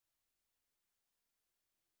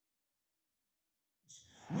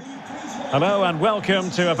Hello and welcome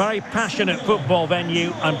to a very passionate football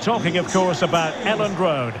venue. I'm talking, of course, about Elland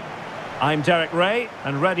Road. I'm Derek Ray,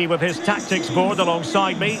 and ready with his tactics board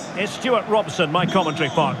alongside me is Stuart Robson, my commentary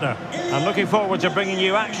partner. I'm looking forward to bringing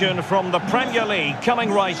you action from the Premier League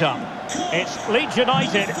coming right up. It's Leeds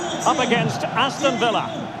United up against Aston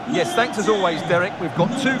Villa. Yes, thanks as always, Derek. We've got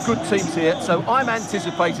two good teams here, so I'm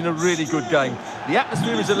anticipating a really good game. The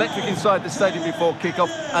atmosphere is electric inside the stadium before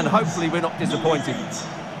kick-off, and hopefully we're not disappointed.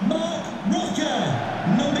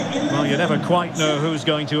 Well, you never quite know who's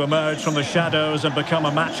going to emerge from the shadows and become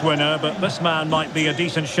a match winner, but this man might be a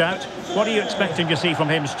decent shout. What are you expecting to see from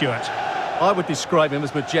him, Stuart? I would describe him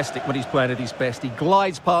as majestic when he's playing at his best. He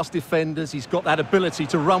glides past defenders, he's got that ability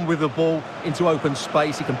to run with the ball into open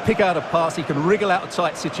space, he can pick out a pass, he can wriggle out of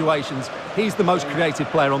tight situations. He's the most creative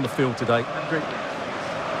player on the field today.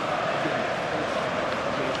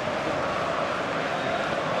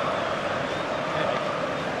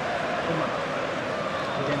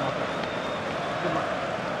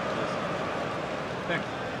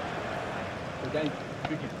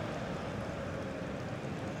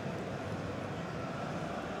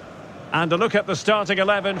 And a look at the starting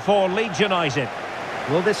 11 for Leeds United.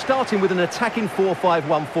 Well, they're starting with an attacking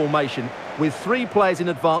 4-5-1 formation with three players in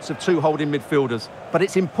advance of two holding midfielders. But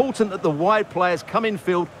it's important that the wide players come in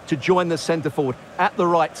field to join the centre forward at the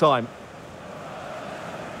right time.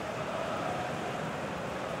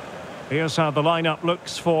 Here's how the lineup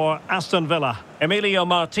looks for Aston Villa. Emilio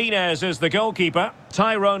Martinez is the goalkeeper.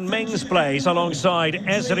 Tyrone Mings plays alongside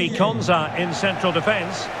Ezri Konsa in central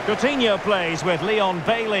defence. Coutinho plays with Leon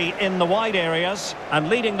Bailey in the wide areas. And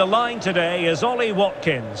leading the line today is Ollie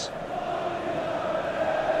Watkins.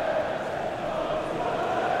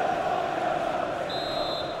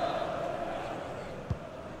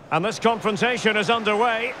 And this confrontation is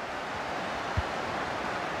underway.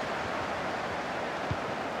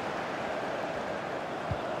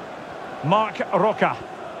 Mark Roca.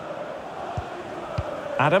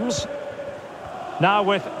 Adams. Now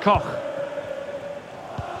with Koch.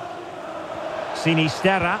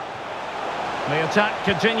 Sinisterra. The attack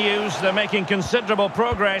continues. They're making considerable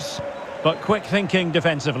progress, but quick thinking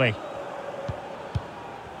defensively.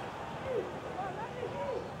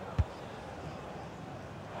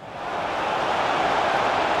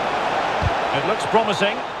 It looks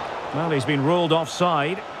promising. Well, he's been ruled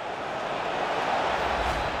offside.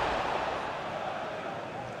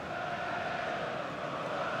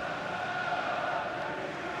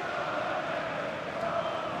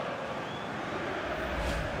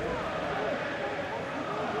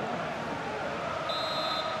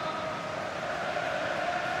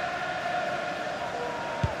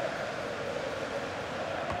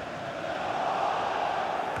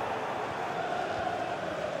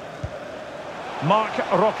 Mark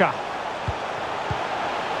Roca.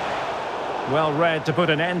 Well read to put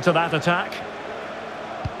an end to that attack.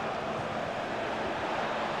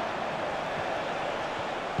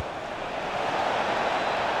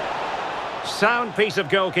 Sound piece of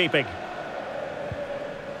goalkeeping.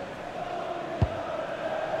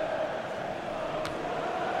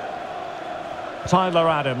 Tyler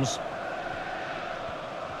Adams.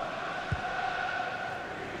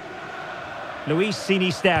 Luis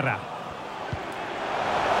Sinisterra.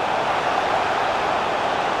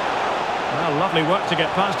 Well, lovely work to get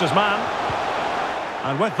past his man.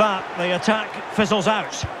 And with that, the attack fizzles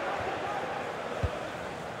out.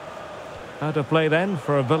 Out of play then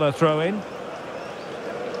for a Villa throw-in.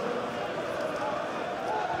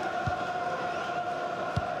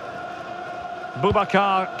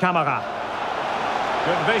 Boubacar Kamara.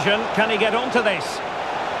 Good vision. Can he get onto this?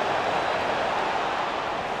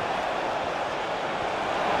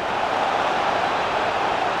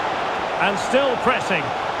 And still pressing.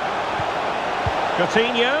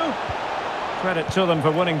 Coutinho. Credit to them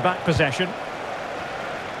for winning back possession.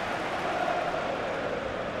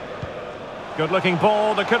 Good-looking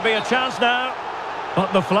ball. There could be a chance now.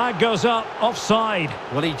 But the flag goes up, offside.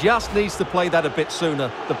 Well, he just needs to play that a bit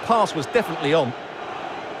sooner. The pass was definitely on.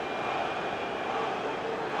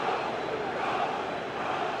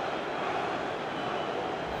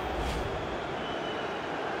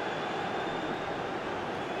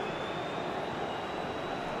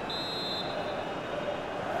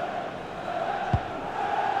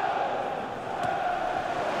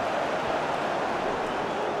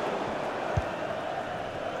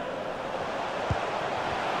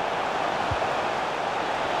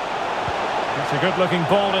 It's a good-looking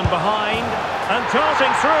ball in behind, and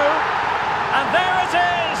darting through, and there it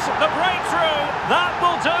is, the breakthrough. That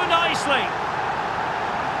will do nicely.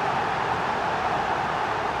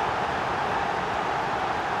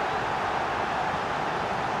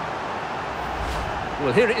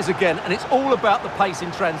 Well, here it is again, and it's all about the pace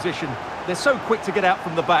in transition. They're so quick to get out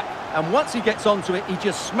from the back, and once he gets onto it, he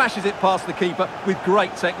just smashes it past the keeper with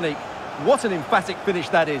great technique. What an emphatic finish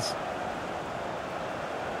that is.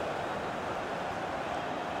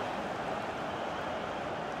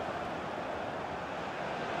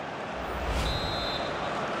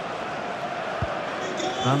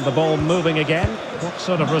 And the ball moving again. What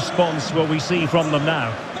sort of response will we see from them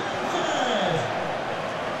now?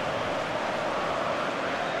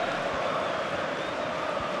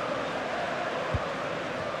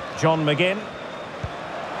 John McGinn.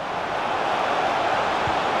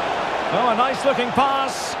 Oh, a nice looking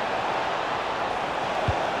pass.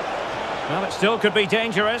 Well, it still could be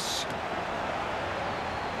dangerous.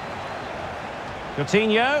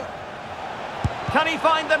 Coutinho. Can he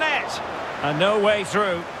find the net? And no way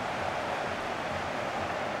through.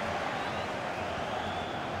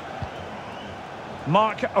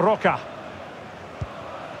 Marc Roca.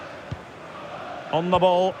 On the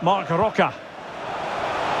ball, Marc Roca.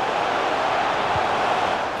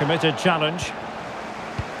 Committed challenge.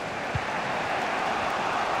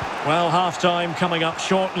 Well, half-time coming up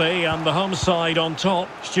shortly and the home side on top.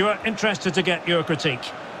 Stuart, interested to get your critique.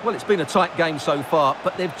 Well, it's been a tight game so far,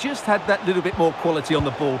 but they've just had that little bit more quality on the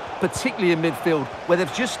ball, particularly in midfield, where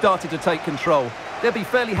they've just started to take control. They'll be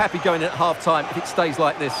fairly happy going in at half-time if it stays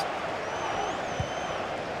like this.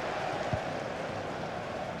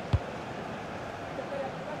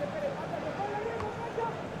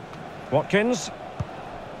 Watkins.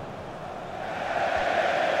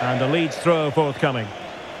 And a Leeds throw forthcoming.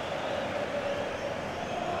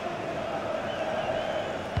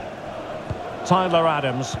 Tyler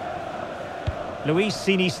Adams. Luis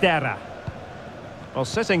Sinisterra. Well,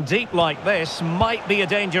 sitting deep like this might be a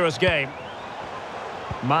dangerous game.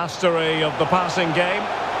 Mastery of the passing game.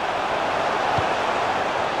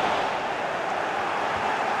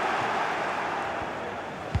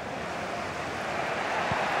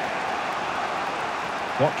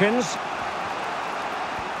 Watkins.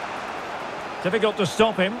 Difficult to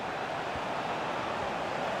stop him.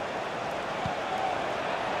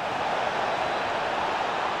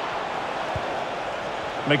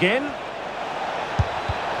 McGinn.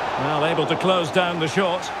 Well, able to close down the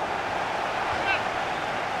shot.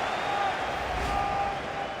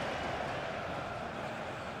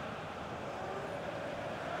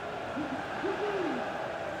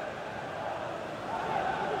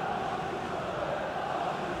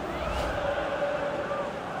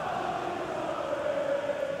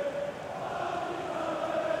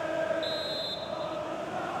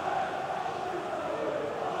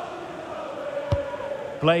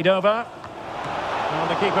 Played over. And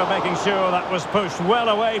the keeper making sure that was pushed well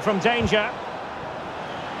away from danger.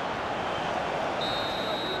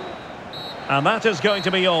 And that is going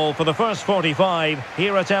to be all for the first 45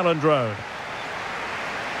 here at Elland Road.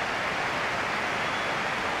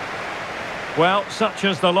 Well, such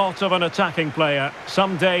is the lot of an attacking player.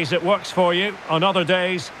 Some days it works for you, on other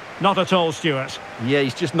days, not at all, Stuart. Yeah,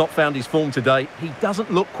 he's just not found his form today. He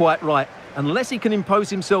doesn't look quite right. Unless he can impose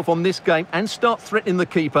himself on this game and start threatening the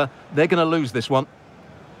keeper, they're going to lose this one.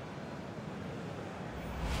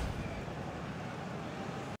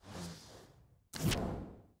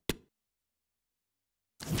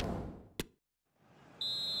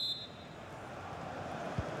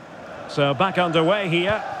 So back underway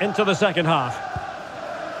here into the second half.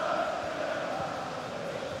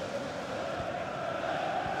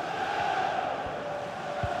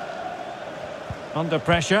 Under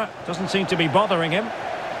pressure, doesn't seem to be bothering him.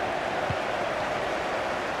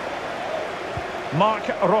 Marc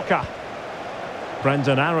Roca.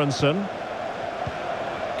 Brendan Aronson.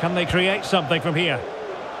 Can they create something from here?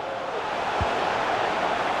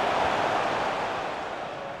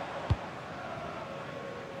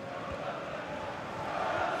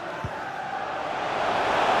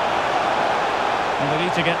 And they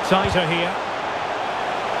need to get tighter here.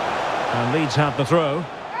 And Leeds have the throw.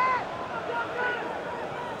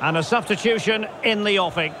 And a substitution in the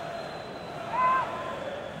offing.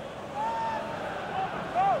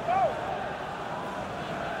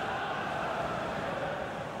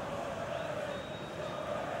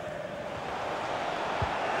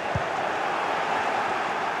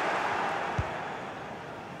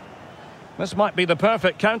 This might be the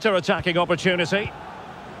perfect counter-attacking opportunity.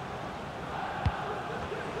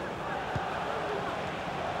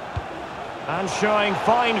 And showing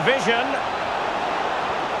fine vision.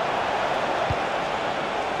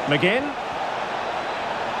 McGinn.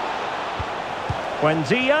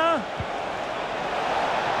 Buendia.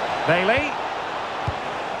 Bailey.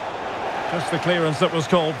 Just the clearance that was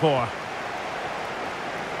called for.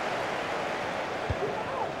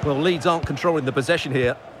 Well, Leeds aren't controlling the possession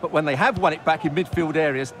here, but when they have won it back in midfield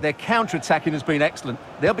areas, their counter-attacking has been excellent.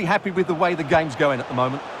 They'll be happy with the way the game's going at the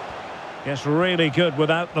moment. Yes, really good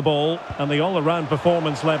without the ball, and the all-around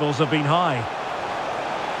performance levels have been high.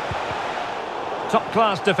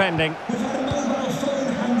 Top-class defending. We've had a mobile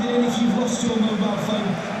phone handed in. If you've lost your mobile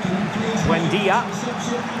phone, can you please Buendia.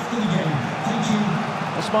 reception after the game? Thank you.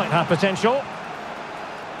 This might have potential.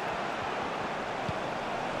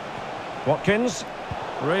 Watkins.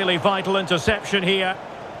 Really vital interception here.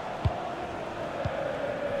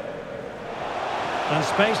 And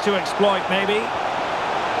space to exploit, maybe.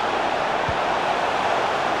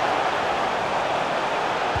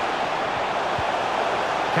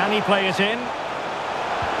 Can he play it in?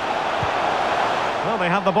 Well, they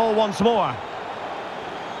have the ball once more.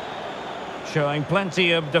 Showing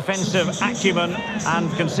plenty of defensive acumen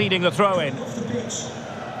and conceding the throw-in.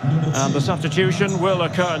 And the substitution will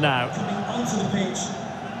occur now. Coming onto the pitch,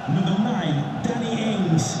 number 9, Danny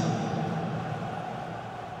Ings.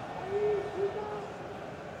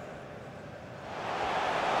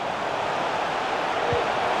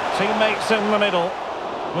 Teammates in the middle.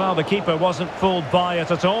 Well, the keeper wasn't fooled by it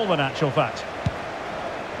at all, in actual fact.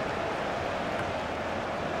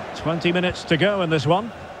 20 minutes to go in this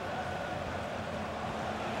one.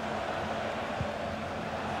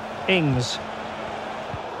 Ings.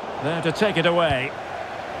 There to take it away.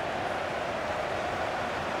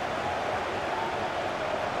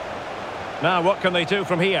 Now, what can they do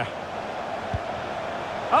from here?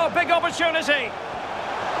 Oh, big opportunity!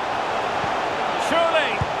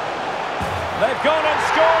 Surely! They've gone and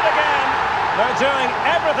scored again! They're doing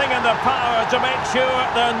everything in their power to make sure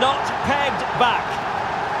they're not pegged back.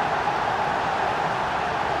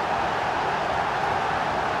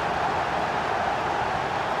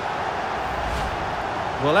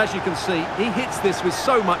 Well, as you can see, he hits this with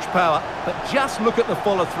so much power, but just look at the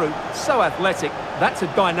follow-through. So athletic. That's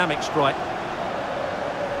a dynamic strike.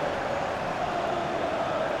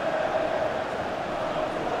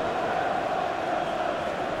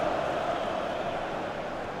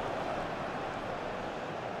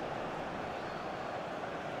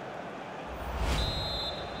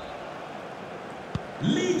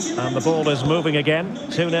 And the ball is moving again.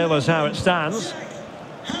 2-0 is how it stands.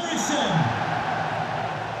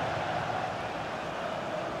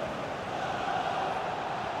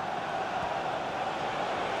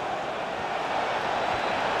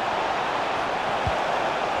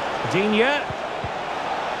 Digne.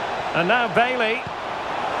 And now Bailey.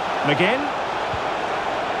 McGinn.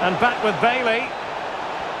 And back with Bailey.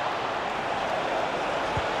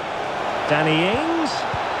 Danny Ings.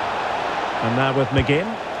 And now with McGinn.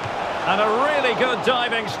 And a really good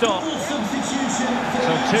diving stop. So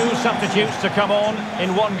 2 substitutes to come on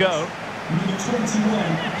in one go. Number 21,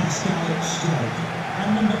 Pascal Strike.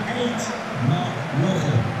 And number 8, Mark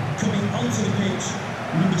Roger. Coming onto the pitch,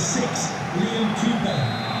 number 6, Liam Cooper.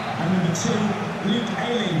 And number 2, Luke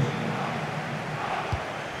Elland.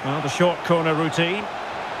 Well, the short corner routine.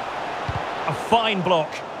 A fine block.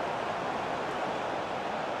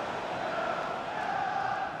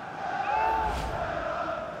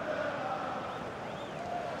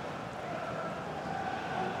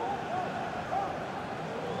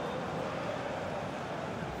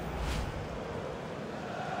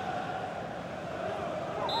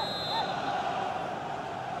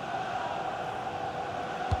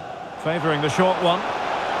 Favouring the short one.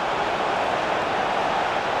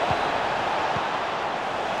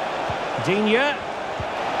 Digne.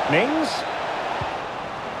 Mings.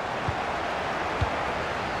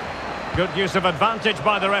 Good use of advantage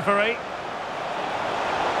by the referee.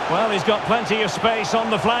 Well, he's got plenty of space on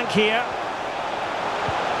the flank here.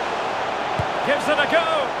 Gives it a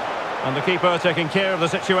go. And the keeper taking care of the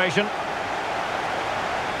situation.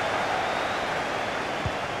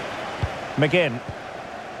 McGinn.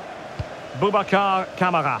 Boubacar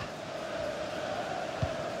Kamara.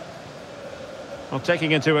 Well,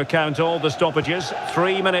 taking into account all the stoppages,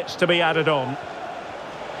 3 minutes to be added on.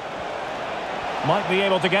 Might be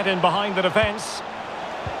able to get in behind the defence.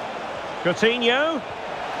 Coutinho.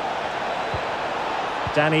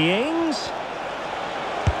 Danny Ings.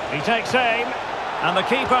 He takes aim. And the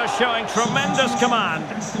keeper showing tremendous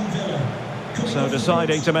command. So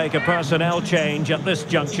deciding to make a personnel change at this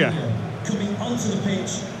juncture. Coming onto the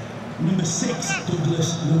pitch, number 6,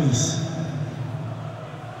 Douglas Luiz.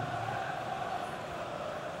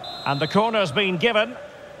 And the corner's been given.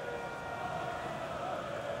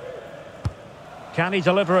 Can he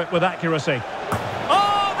deliver it with accuracy?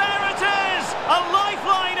 Oh, there it is! A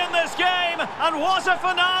lifeline in this game! And what a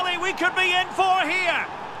finale we could be in for here!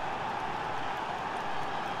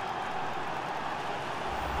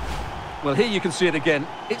 Well, here you can see it again.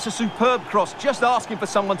 It's a superb cross, just asking for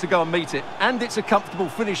someone to go and meet it. And it's a comfortable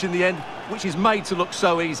finish in the end, which is made to look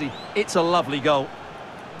so easy. It's a lovely goal.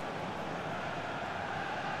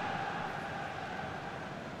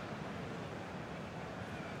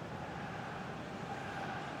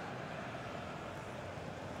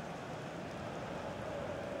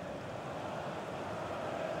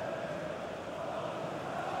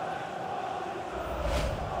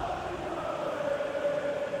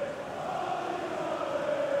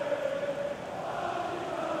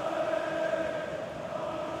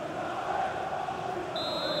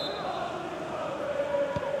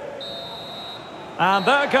 And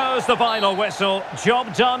there goes the final whistle.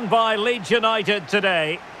 Job done by Leeds United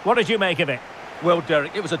today. What did you make of it? Well,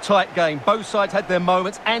 Derek, it was a tight game. Both sides had their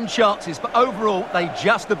moments and chances, but overall, they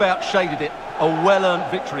just about shaded it. A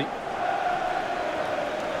well-earned victory.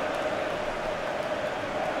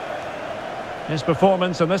 His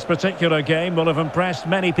performance in this particular game will have impressed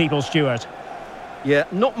many people, Stuart. Yeah,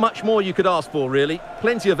 not much more you could ask for, really.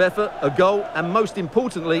 Plenty of effort, a goal, and most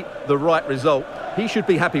importantly, the right result. He should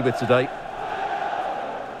be happy with today.